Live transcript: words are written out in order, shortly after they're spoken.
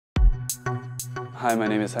Hi, my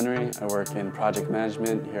name is Henry. I work in project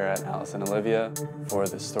management here at Alice and Olivia for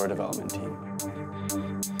the store development team.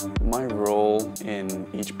 My role in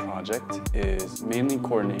each project is mainly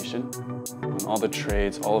coordination on all the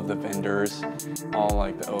trades, all of the vendors, all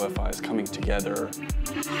like the OFIs coming together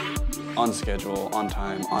on schedule, on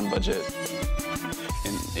time, on budget,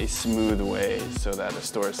 in a smooth way so that the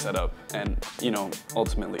store is set up and,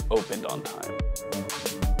 ultimately opened on time.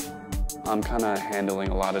 I'm kind of handling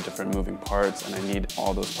a lot of different moving parts, and I need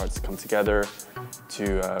all those parts to come together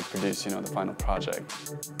to produce, the final project.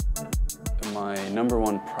 My number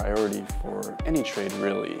one priority for any trade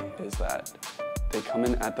really is that they come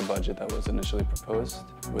in at the budget that was initially proposed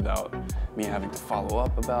without me having to follow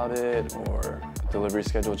up about it or delivery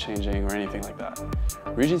schedule changing or anything like that.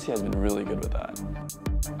 Regency has been really good with that.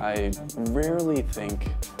 I rarely think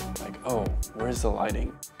like, oh, where's the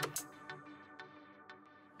lighting?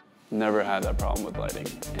 Never had that problem with lighting,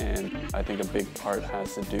 and I think a big part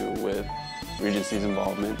has to do with Regency's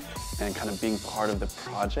involvement and kind of being part of the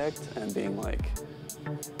project and being like,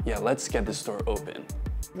 yeah, let's get the store open.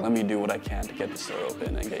 Let me do what I can to get the store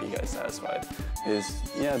open and get you guys satisfied.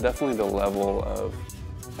 Definitely the level of,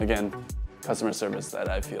 again, customer service that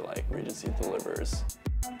I feel like Regency delivers.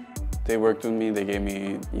 They worked with me, they gave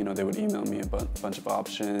me, they would email me a bunch of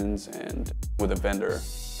options, and with a vendor,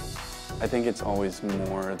 I think it's always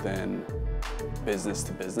more than business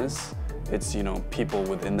to business. It's, people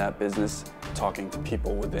within that business talking to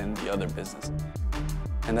people within the other business.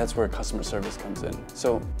 And that's where customer service comes in.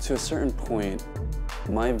 So to a certain point,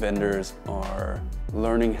 my vendors are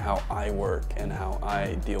learning how I work and how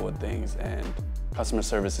I deal with things, and customer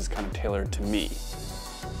service is kind of tailored to me,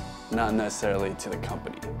 not necessarily to the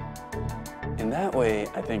company. In that way,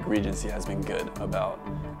 I think Regency has been good about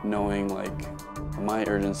knowing my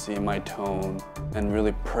urgency, my tone, and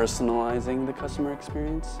really personalizing the customer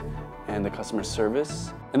experience and the customer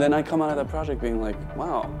service. And then I come out of that project being like,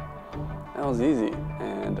 wow, that was easy,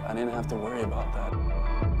 and I didn't have to worry about that.